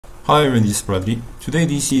Hello everyone, this is Bradley. Today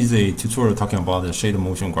this is a tutorial talking about the shader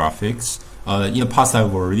motion graphics. In the past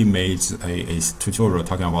I've already made a tutorial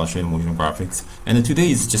talking about shader motion graphics, and today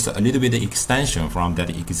is just a little bit of extension from that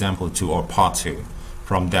example 2 or part 2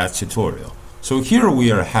 from that tutorial. So here we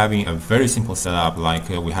are having a very simple setup, like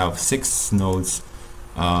we have 6 nodes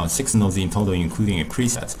in total, including a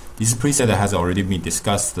preset. This preset has already been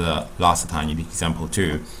discussed last time in the example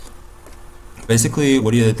 2. Basically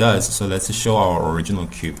what it does, so let's show our original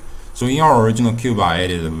cube. So in our original cube I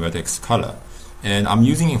added a vertex color, and I'm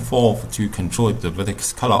using evolve to control the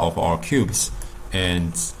vertex color of our cubes,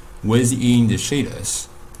 and within the shaders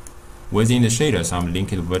I'm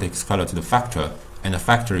linking the vertex color to the factor, and the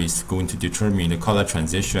factor is going to determine the color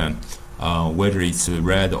transition, whether it's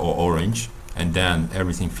red or orange, and then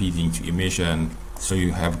everything feeds into emission, so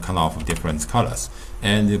you have kind of different colors.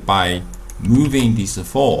 And by moving this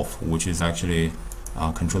evolve, which is actually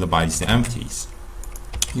controlled by these empties,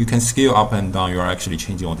 you can scale up and down. You're actually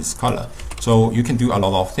changing all this color, so you can do a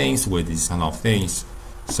lot of things with these kind of things.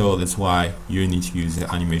 So that's why you need to use the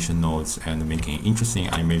animation nodes and making interesting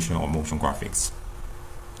animation or motion graphics.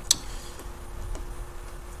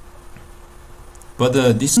 But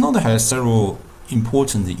this node has several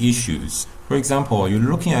important issues. For example, you're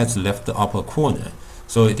looking at the left upper corner,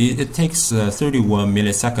 so it takes 31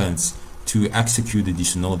 milliseconds to execute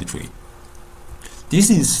this node tree. This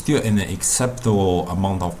is still an acceptable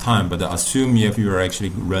amount of time, but assume if you are actually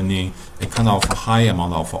running a kind of high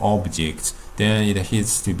amount of objects, then it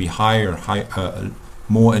hits to be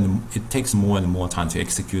more, and it takes more and more time to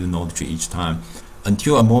execute the node tree each time,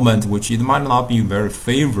 until a moment which it might not be very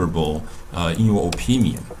favorable in your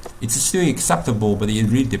opinion. It's still acceptable, but it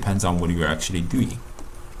really depends on what you're actually doing.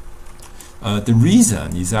 The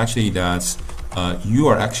reason is actually that you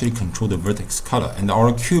are actually control the vertex color, and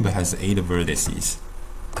our cube has 8 vertices,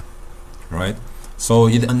 right? So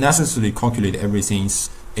it unnecessarily calculate everything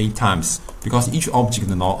 8 times, because each object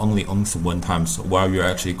not only owns 1 times, while you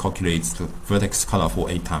actually calculate the vertex color for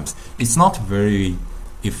 8 times. It's not very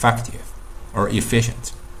effective or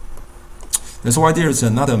efficient. That's why there's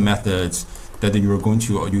another method that you're going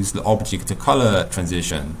to use, the object color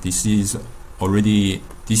transition. This is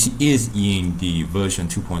in the version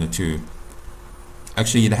 2.2.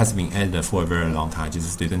 Actually, it has been added for a very long time,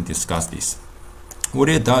 just didn't discuss this. What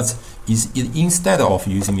it does is, instead of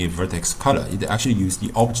using a vertex color, it actually uses the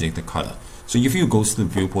object color. So if you go to the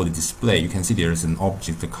viewport display, you can see there's an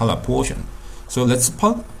object color portion. So let's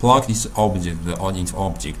plug this object into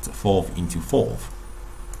object, evolve into evolve.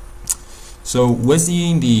 So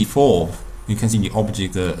within the evolve, you can see the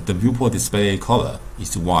object, the viewport display color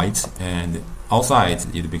is white, and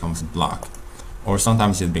outside it becomes black. Or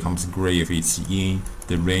sometimes it becomes gray if it's in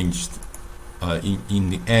the range, in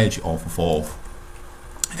the edge of evolve.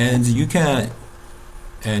 And you can,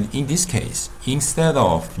 and in this case, instead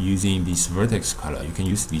of using this vertex color, you can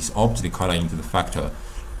use this object color into the factor,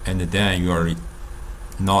 and then you are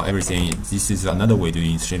not everything. This is another way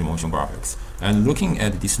doing shader motion graphics. And looking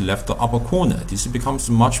at this left upper corner, this becomes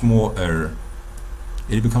much more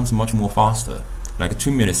faster, like 2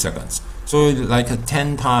 milliseconds. So like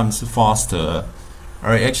 10 times faster,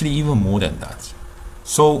 or actually even more than that.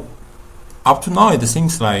 So up to now it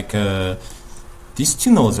seems like these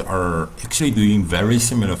 2 nodes are actually doing very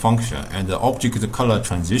similar function, and the object color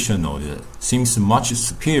transition node seems much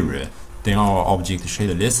superior than our object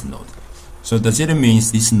shader list node. So does it mean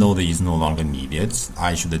this node is no longer needed?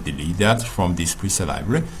 I should delete that from this preset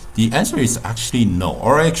library? The answer is actually no,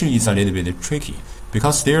 or actually it's a little bit tricky,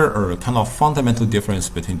 because there are kind of fundamental difference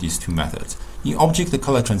between these 2 methods. In object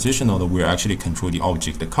color transition node, we actually control the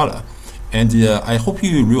object color, and I hope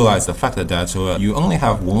you realize the fact that you only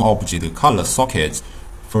have 1 object color socket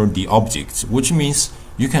for the objects, which means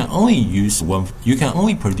you can only use you can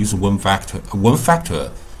only produce one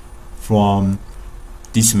factor from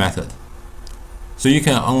this method. So you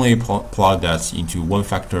can only plug that into 1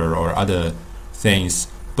 factor or other things,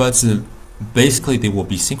 but basically they will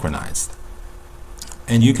be synchronized.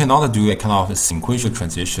 And you cannot do a kind of a sequential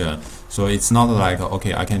transition. So it's not like,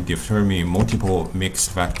 okay, I can determine multiple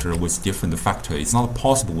mixed factor with different factor. It's not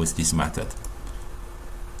possible with this method,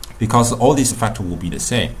 because all these factors will be the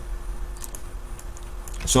same.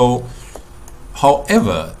 So,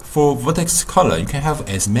 however, for vertex color, you can have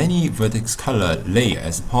as many vertex color layer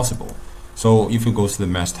as possible. So if you go to the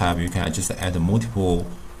mesh tab, you can just add multiple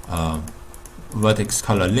vertex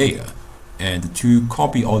color layer. And to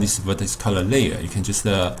copy all this vertex color layer, you can just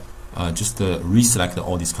reselect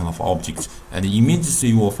all these kind of objects, and immediately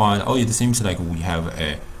you will find, oh, it seems like we have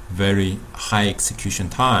a very high execution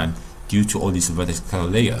time due to all these vertex color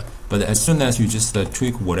layer. But as soon as you just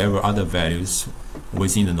tweak whatever other values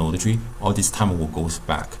within the node tree, all this time will goes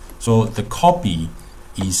back. So the copy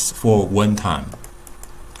is for one time,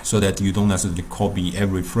 so that you don't necessarily copy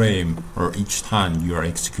every frame or each time you are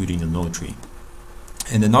executing the node tree.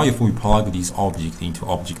 And then now if we plug this object into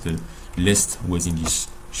object list within this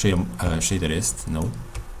shader list node,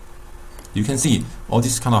 you can see all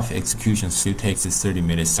this kind of execution still takes 30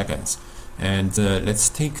 milliseconds. And let's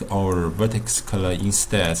take our vertex color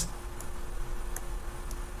instead.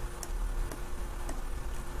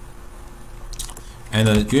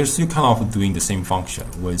 And you're still kind of doing the same function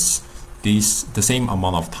with the same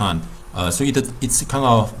amount of time. So it's kind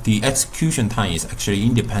of, the execution time is actually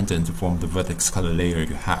independent from the vertex color layer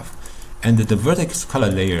you have. And the vertex color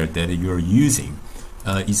layer that you're using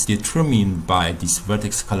is determined by this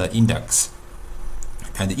vertex color index.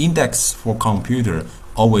 And the index for computer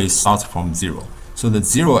always starts from 0. So the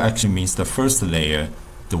 0 actually means the first layer,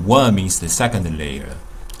 the 1 means the second layer,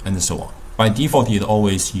 and so on. By default, it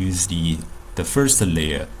always uses the first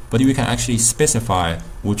layer, but you can actually specify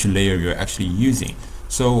which layer you're actually using.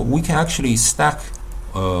 So we can actually stack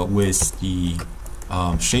with the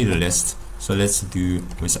shader list. So let's do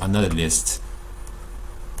with another list,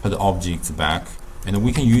 put the object back, and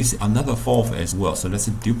we can use another fourth as well. So let's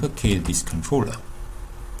duplicate this controller.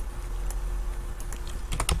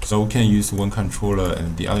 So we can use one controller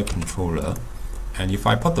and the other controller, and if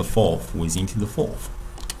I put the fourth within the fourth,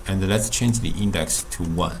 and let's change the index to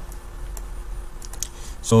 1.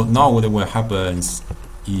 So now what will happen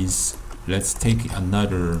is, let's take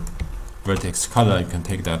another vertex color. You can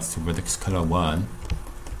take that to vertex color 1.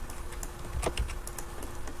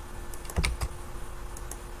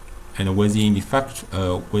 And within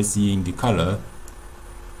the color,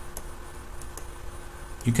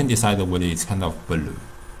 you can decide whether it's kind of blue.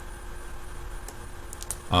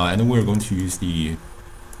 And we're going to use the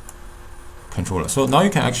controller. So now you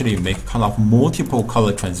can actually make kind of multiple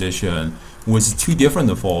color transition with 2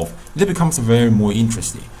 different fourths. It becomes very more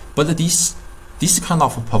interesting. But this kind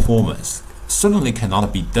of performance certainly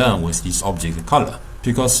cannot be done with this object color,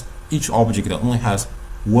 because each object only has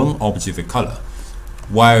one object color,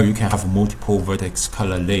 while you can have multiple vertex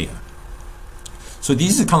color layer. So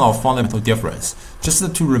this is kind of fundamental difference.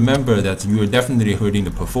 Just to remember that you are definitely hurting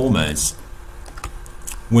the performance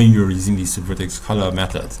when you're using this vertex color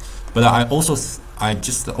method. But I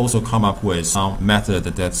just also come up with some method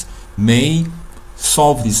that may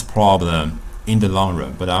solve this problem in the long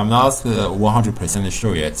run, but I'm not 100%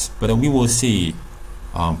 sure yet. But we will see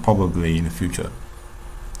probably in the future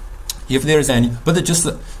if there is any. But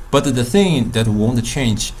the thing that won't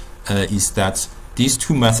change is that these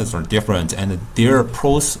 2 methods are different, and there are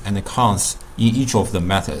pros and cons in each of the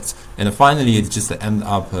methods. And finally, it just end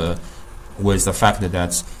up with the fact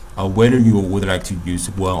that whether you would like to use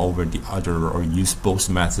one over the other or use both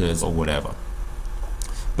methods or whatever.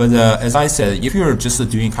 But as I said, if you're just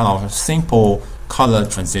doing kind of a simple color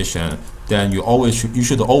transition, then you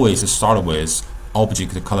should always start with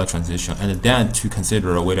object color transition, and then to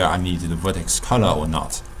consider whether I need the vertex color or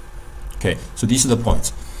not. Okay, so this is the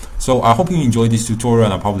point. So I hope you enjoyed this tutorial,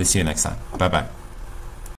 and I'll probably see you next time. Bye bye.